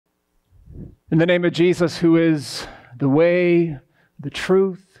In the name of Jesus, who is the way, the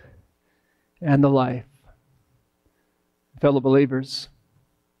truth, and the life. Fellow believers,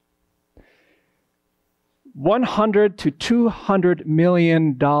 $100 to $200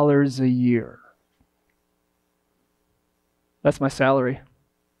 million a year. That's my salary.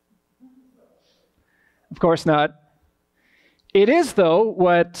 Of course not. It is, though,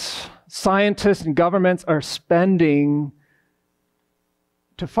 what scientists and governments are spending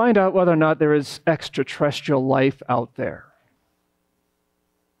to find out whether or not there is extraterrestrial life out there.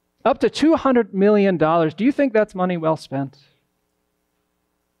 Up to $200 million. Do you think that's money well spent?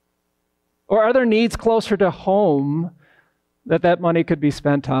 Or are there needs closer to home that money could be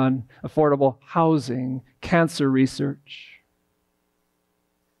spent on? Affordable housing, cancer research.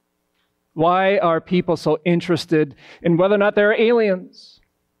 Why are people so interested in whether or not there are aliens?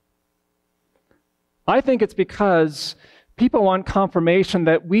 I think it's because people want confirmation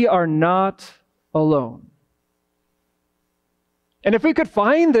that we are not alone. And if we could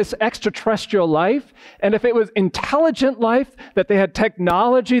find this extraterrestrial life, and if it was intelligent life, that they had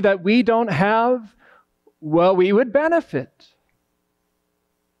technology that we don't have, well, we would benefit.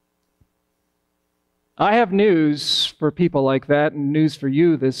 I have news for people like that, and news for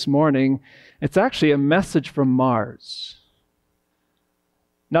you this morning. It's actually a message from Mars.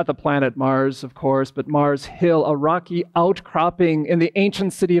 Not the planet Mars, of course, but Mars Hill, a rocky outcropping in the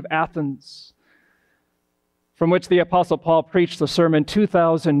ancient city of Athens, from which the Apostle Paul preached a sermon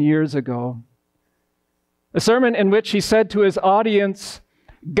 2,000 years ago. A sermon in which he said to his audience,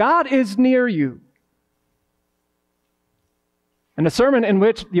 God is near you. And a sermon in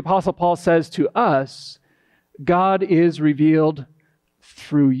which the Apostle Paul says to us, God is revealed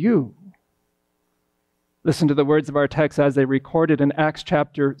through you. Listen to the words of our text as they recorded in Acts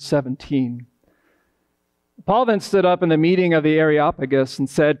chapter 17. Paul then stood up in the meeting of the Areopagus and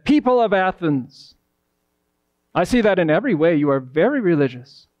said, People of Athens, I see that in every way you are very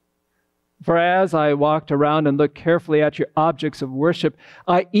religious. For as I walked around and looked carefully at your objects of worship,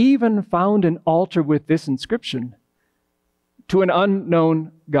 I even found an altar with this inscription, to an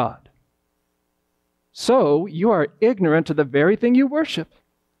unknown God. So you are ignorant of the very thing you worship.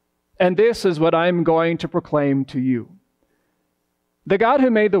 And this is what I'm going to proclaim to you. The God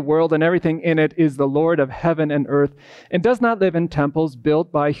who made the world and everything in it is the Lord of heaven and earth, and does not live in temples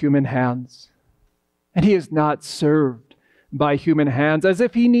built by human hands. And he is not served by human hands as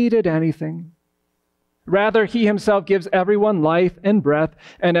if he needed anything. Rather, he himself gives everyone life and breath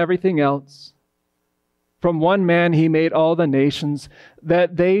and everything else. From one man he made all the nations,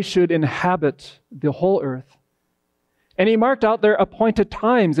 that they should inhabit the whole earth. And he marked out their appointed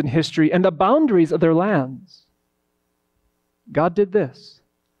times in history and the boundaries of their lands. God did this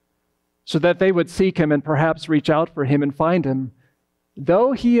so that they would seek him and perhaps reach out for him and find him,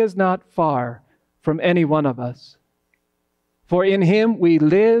 though he is not far from any one of us. For in him we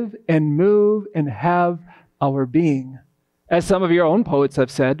live and move and have our being. As some of your own poets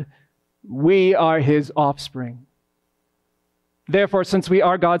have said, we are his offspring. Therefore, since we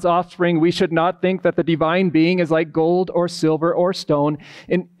are God's offspring, we should not think that the divine being is like gold or silver or stone,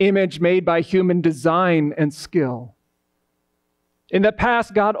 an image made by human design and skill. In the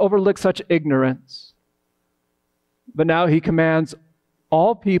past, God overlooked such ignorance. But now he commands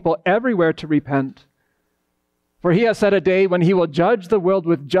all people everywhere to repent. For he has set a day when he will judge the world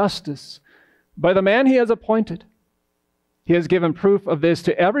with justice by the man he has appointed. He has given proof of this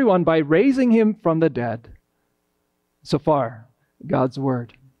to everyone by raising him from the dead. So far, God's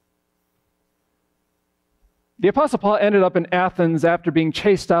word. The Apostle Paul ended up in Athens after being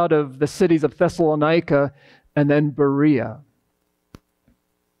chased out of the cities of Thessalonica and then Berea.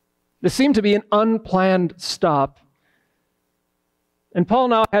 This seemed to be an unplanned stop. And Paul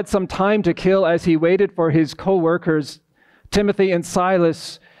now had some time to kill as he waited for his co-workers, Timothy and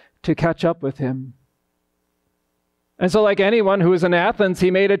Silas, to catch up with him. And so like anyone who was in Athens, he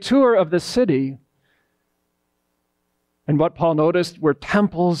made a tour of the city. And what Paul noticed were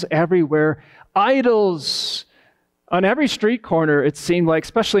temples everywhere, idols on every street corner, it seemed like,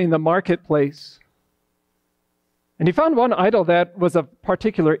 especially in the marketplace. And he found one idol that was of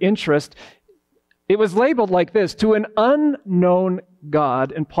particular interest. It was labeled like this, to an unknown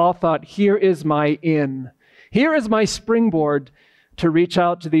God. And Paul thought, here is my in. Here is my springboard to reach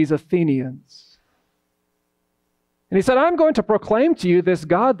out to these Athenians. And he said, I'm going to proclaim to you this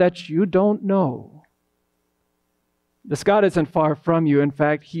God that you don't know. This God isn't far from you. In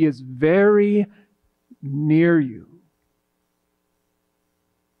fact, he is very near you.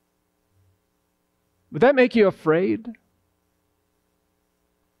 Would that make you afraid?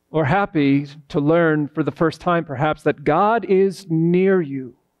 Or happy to learn for the first time, perhaps, that God is near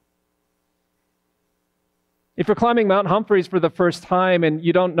you? If you're climbing Mount Humphreys for the first time and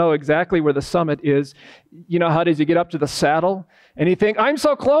you don't know exactly where the summit is, you know how it is you get up to the saddle and you think, I'm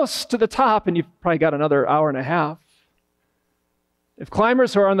so close to the top, and you've probably got another hour and a half. If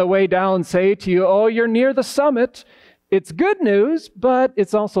climbers who are on the way down say to you, oh, you're near the summit, it's good news, but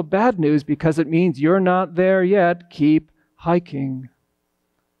it's also bad news because it means you're not there yet. Keep hiking.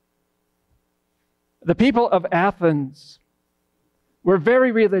 The people of Athens were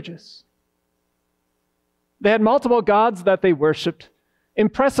very religious. They had multiple gods that they worshiped,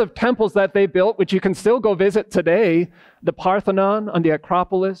 impressive temples that they built, which you can still go visit today, the Parthenon on the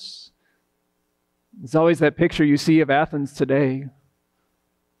Acropolis. There's always that picture you see of Athens today.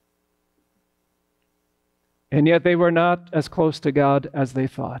 And yet they were not as close to God as they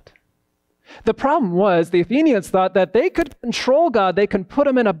thought. The problem was the Athenians thought that they could control God. They could put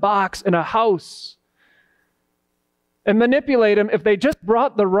him in a box, in a house, and manipulate him if they just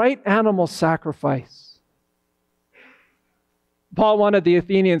brought the right animal sacrifice. Paul wanted the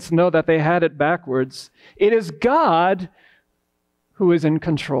Athenians to know that they had it backwards. It is God who is in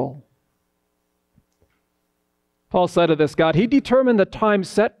control. Paul said of this God, he determined the time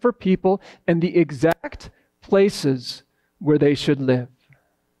set for people and the exact places where they should live.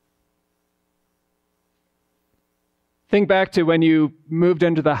 Think back to when you moved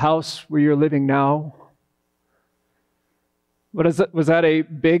into the house where you're living now. Was that a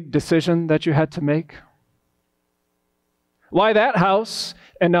big decision that you had to make? Why that house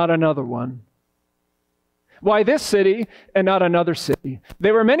and not another one? Why this city and not another city?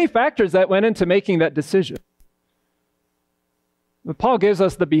 There were many factors that went into making that decision. But Paul gives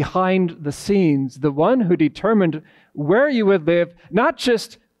us the behind the scenes, the one who determined where you would live, not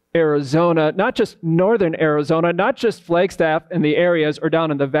just Arizona, not just northern Arizona, not just Flagstaff and the areas or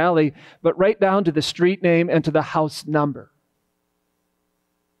down in the valley, but right down to the street name and to the house number.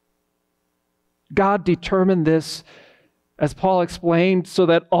 God determined this, as Paul explained, so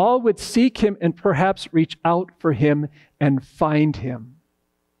that all would seek him and perhaps reach out for him and find him.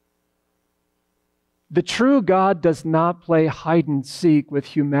 The true God does not play hide and seek with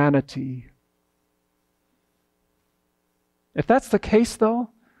humanity. If that's the case, though,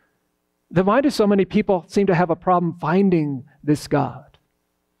 then why do so many people seem to have a problem finding this God?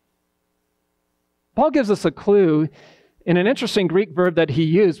 Paul gives us a clue in an interesting Greek verb that he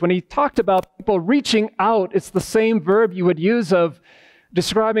used. When he talked about people reaching out, it's the same verb you would use of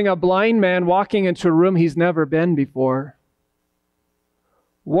describing a blind man walking into a room he's never been before.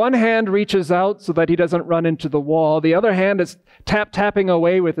 One hand reaches out so that he doesn't run into the wall. The other hand is tapping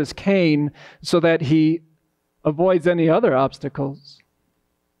away with his cane so that he avoids any other obstacles.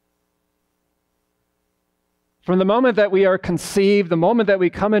 From the moment that we are conceived, the moment that we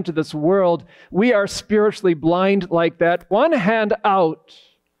come into this world, we are spiritually blind like that. One hand out,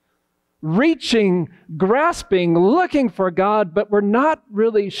 reaching, grasping, looking for God, but we're not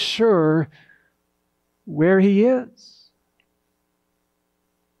really sure where he is.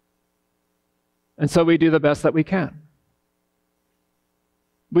 And so we do the best that we can.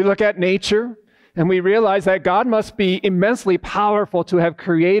 We look at nature and we realize that God must be immensely powerful to have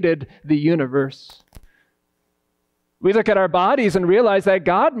created the universe. We look at our bodies and realize that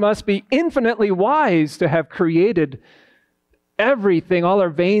God must be infinitely wise to have created everything, all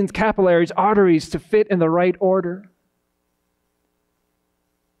our veins, capillaries, arteries to fit in the right order.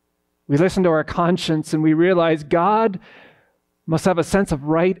 We listen to our conscience and we realize God must have a sense of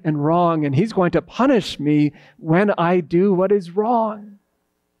right and wrong, and he's going to punish me when I do what is wrong.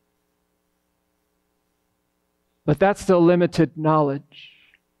 But that's still limited knowledge.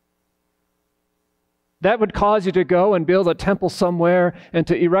 That would cause you to go and build a temple somewhere and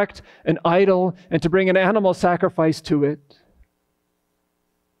to erect an idol and to bring an animal sacrifice to it.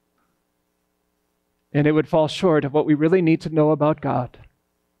 And it would fall short of what we really need to know about God.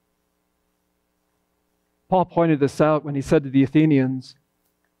 Paul pointed this out when he said to the Athenians,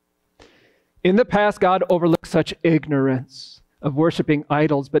 in the past, God overlooked such ignorance of worshiping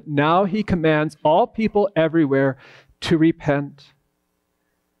idols, but now he commands all people everywhere to repent.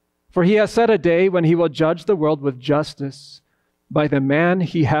 For he has set a day when he will judge the world with justice by the man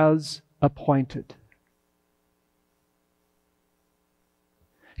he has appointed.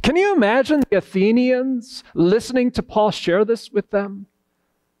 Can you imagine the Athenians listening to Paul share this with them?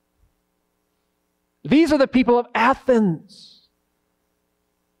 These are the people of Athens,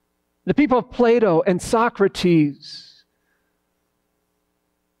 the people of Plato and Socrates.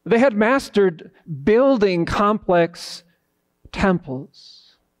 They had mastered building complex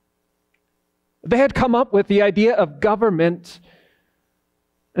temples. They had come up with the idea of government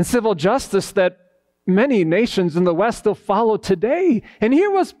and civil justice that many nations in the West still follow today. And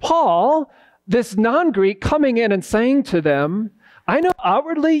here was Paul, this non-Greek coming in and saying to them, I know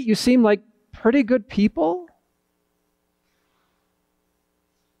outwardly you seem like pretty good people,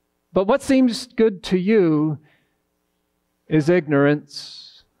 but what seems good to you is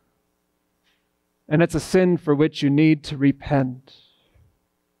ignorance, and it's a sin for which you need to repent.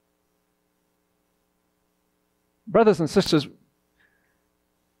 Brothers and sisters,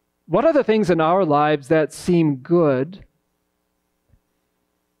 what are the things in our lives that seem good,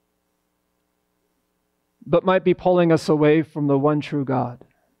 but might be pulling us away from the one true God?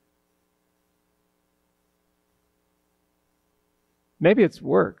 Maybe it's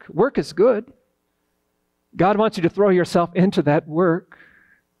work. Work is good. God wants you to throw yourself into that work.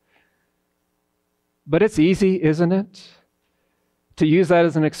 But it's easy, isn't it, to use that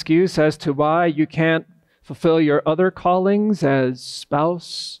as an excuse as to why you can't fulfill your other callings as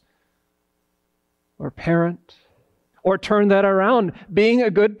spouse or parent, or turn that around. Being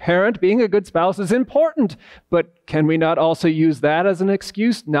a good parent, being a good spouse is important, but can we not also use that as an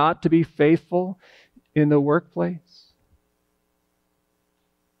excuse not to be faithful in the workplace?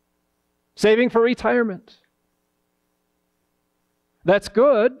 Saving for retirement. That's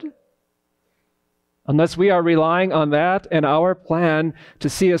good, unless we are relying on that and our plan to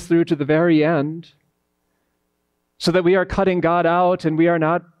see us through to the very end, so that we are cutting God out and we are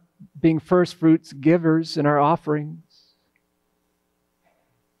not being first fruits givers in our offerings.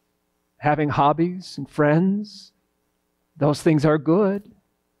 Having hobbies and friends, those things are good.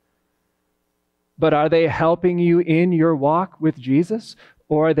 But are they helping you in your walk with Jesus,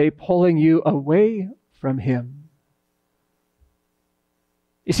 or are they pulling you away from Him?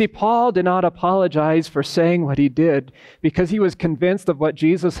 You see, Paul did not apologize for saying what he did because he was convinced of what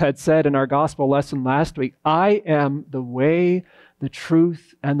Jesus had said in our gospel lesson last week. I am the way, the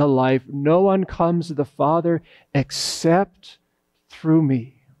truth, and the life. No one comes to the Father except through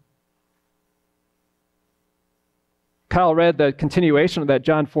me. Kyle read the continuation of that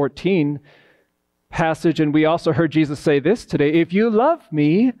John 14 passage, and we also heard Jesus say this today: if you love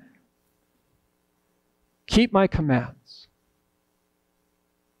me, keep my commands.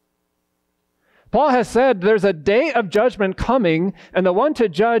 Paul has said there's a day of judgment coming, and the one to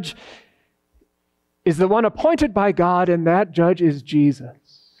judge is the one appointed by God, and that judge is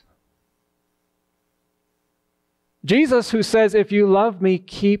Jesus. Jesus, who says, if you love me,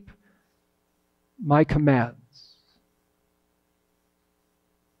 keep my commands.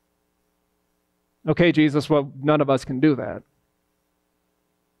 Okay, Jesus, well, none of us can do that.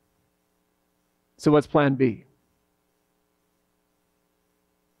 So what's plan B?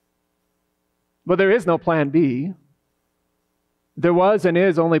 Well, there is no plan B. There was and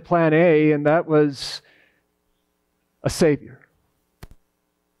is only plan A, and that was a Savior.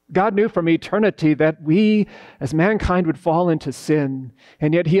 God knew from eternity that we, as mankind, would fall into sin,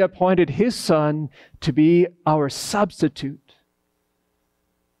 and yet He appointed His Son to be our substitute,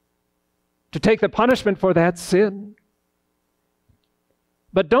 to take the punishment for that sin.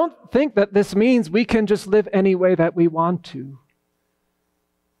 But don't think that this means we can just live any way that we want to.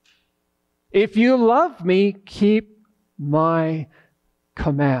 If you love me, keep my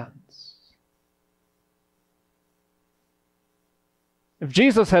commands. If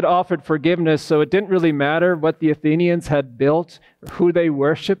Jesus had offered forgiveness, so it didn't really matter what the Athenians had built, who they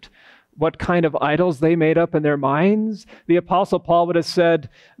worshipped, what kind of idols they made up in their minds, the Apostle Paul would have said,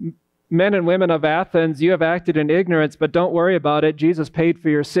 men and women of Athens, you have acted in ignorance, but don't worry about it. Jesus paid for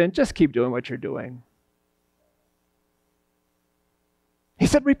your sin. Just keep doing what you're doing. He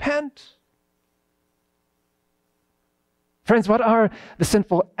said, repent. Friends, what are the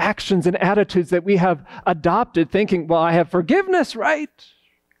sinful actions and attitudes that we have adopted thinking, well, I have forgiveness, right?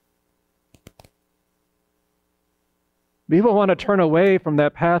 People want to turn away from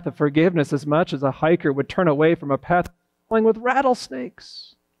that path of forgiveness as much as a hiker would turn away from a path going with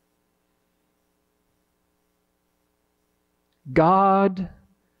rattlesnakes. God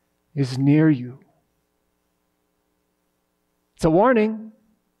is near you. It's a warning.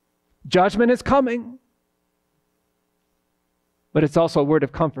 Judgment is coming. But it's also a word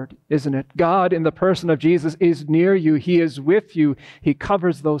of comfort, isn't it? God, in the person of Jesus, is near you. He is with you. He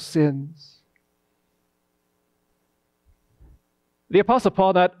covers those sins. The Apostle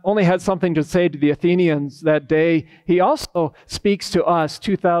Paul not only had something to say to the Athenians that day, he also speaks to us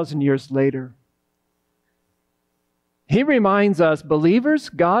 2,000 years later. He reminds us, believers,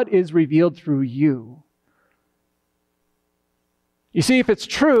 God is revealed through you. You see, if it's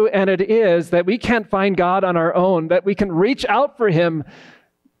true, and it is, that we can't find God on our own, that we can reach out for Him,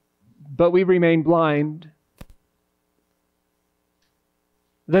 but we remain blind,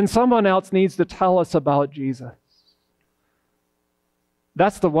 then someone else needs to tell us about Jesus.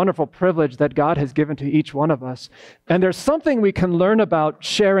 That's the wonderful privilege that God has given to each one of us. And there's something we can learn about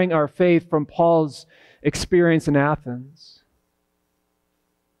sharing our faith from Paul's experience in Athens.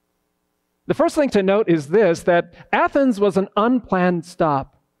 The first thing to note is this, that Athens was an unplanned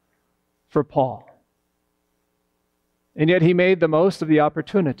stop for Paul. And yet he made the most of the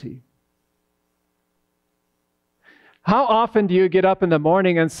opportunity. How often do you get up in the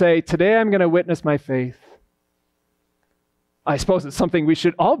morning and say, today I'm going to witness my faith? I suppose it's something we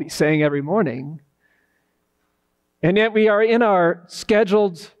should all be saying every morning. And yet we are in our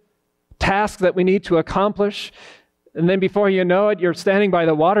scheduled task that we need to accomplish. And then before you know it, you're standing by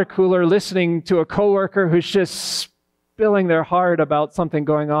the water cooler listening to a coworker who's just spilling their heart about something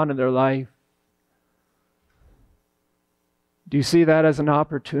going on in their life. Do you see that as an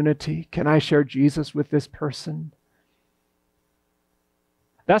opportunity? Can I share Jesus with this person?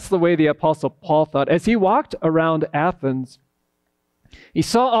 That's the way the Apostle Paul thought. As he walked around Athens, he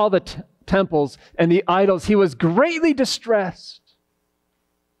saw all the temples and the idols. He was greatly distressed.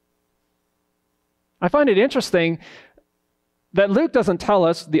 I find it interesting that Luke doesn't tell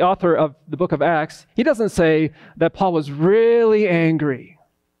us, the author of the book of Acts, he doesn't say that Paul was really angry.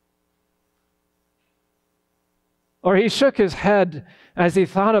 Or he shook his head as he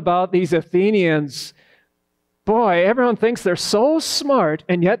thought about these Athenians. Boy, everyone thinks they're so smart,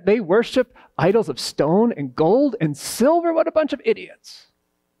 and yet they worship idols of stone and gold and silver. What a bunch of idiots.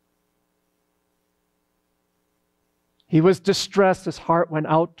 He was distressed. His heart went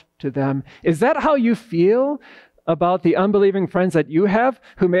out to them. Is that how you feel about the unbelieving friends that you have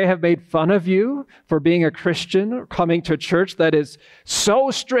who may have made fun of you for being a Christian or coming to a church that is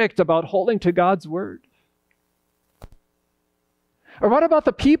so strict about holding to God's word? Or what about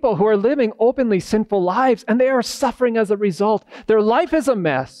the people who are living openly sinful lives and they are suffering as a result? Their life is a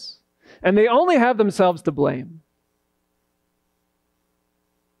mess and they only have themselves to blame.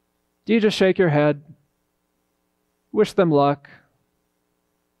 Do you just shake your head, wish them luck?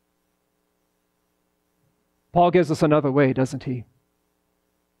 Paul gives us another way, doesn't he?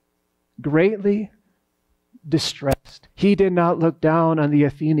 Greatly distressed. He did not look down on the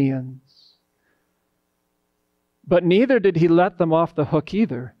Athenians. But neither did he let them off the hook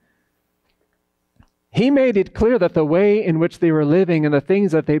either. He made it clear that the way in which they were living and the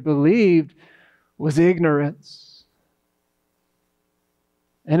things that they believed was ignorance.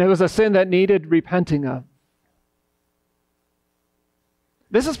 And it was a sin that needed repenting of.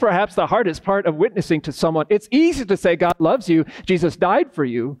 This is perhaps the hardest part of witnessing to someone. It's easy to say God loves you, Jesus died for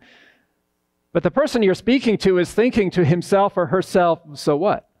you. But the person you're speaking to is thinking to himself or herself, so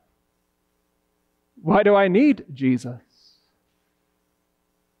what? Why do I need Jesus?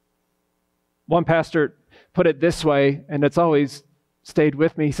 One pastor put it this way, and it's always stayed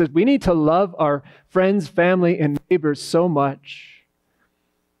with me. He says, we need to love our friends, family, and neighbors so much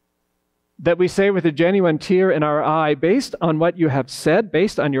that we say with a genuine tear in our eye, based on what you have said,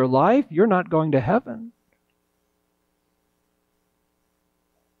 based on your life, you're not going to heaven.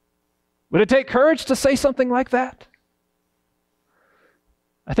 Would it take courage to say something like that?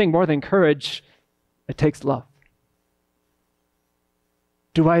 I think more than courage, it takes love.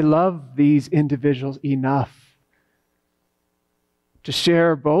 Do I love these individuals enough to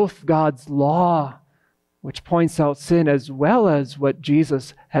share both God's law, which points out sin, as well as what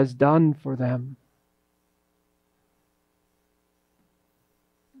Jesus has done for them?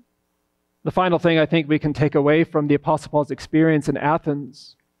 The final thing I think we can take away from the Apostle Paul's experience in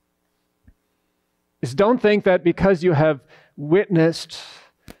Athens is don't think that because you have witnessed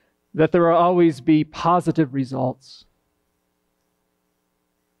that there will always be positive results.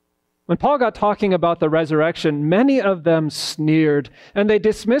 When Paul got talking about the resurrection, many of them sneered and they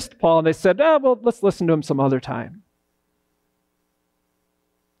dismissed Paul and they said, well, let's listen to him some other time.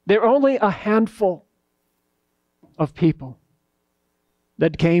 There are only a handful of people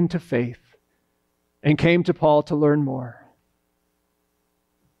that came to faith and came to Paul to learn more.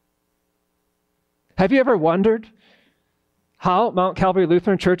 Have you ever wondered how Mt.Calvary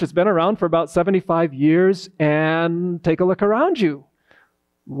Lutheran Church has been around for about 75 years, and take a look around you?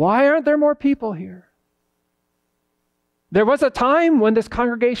 Why aren't there more people here? There was a time when this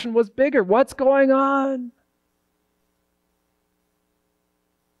congregation was bigger. What's going on?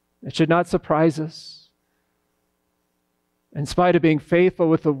 It should not surprise us. In spite of being faithful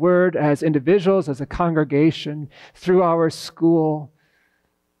with the word as individuals, as a congregation, through our school,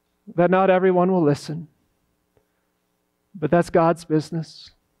 that not everyone will listen. But that's God's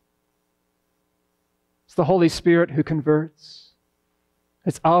business. It's the Holy Spirit who converts.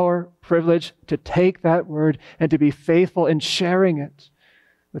 It's our privilege to take that word and to be faithful in sharing it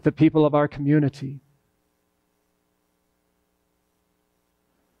with the people of our community.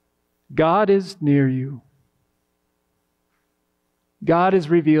 God is near you. God is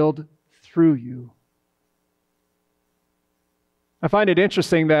revealed through you. I find it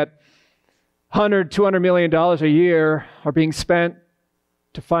interesting that $100, $200 million a year are being spent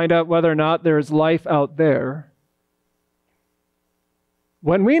to find out whether or not there is life out there,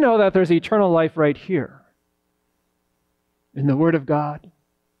 when we know that there's eternal life right here in the Word of God.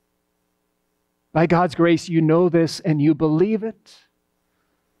 By God's grace, you know this and you believe it.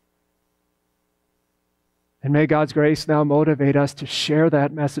 And may God's grace now motivate us to share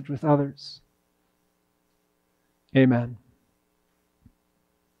that message with others. Amen.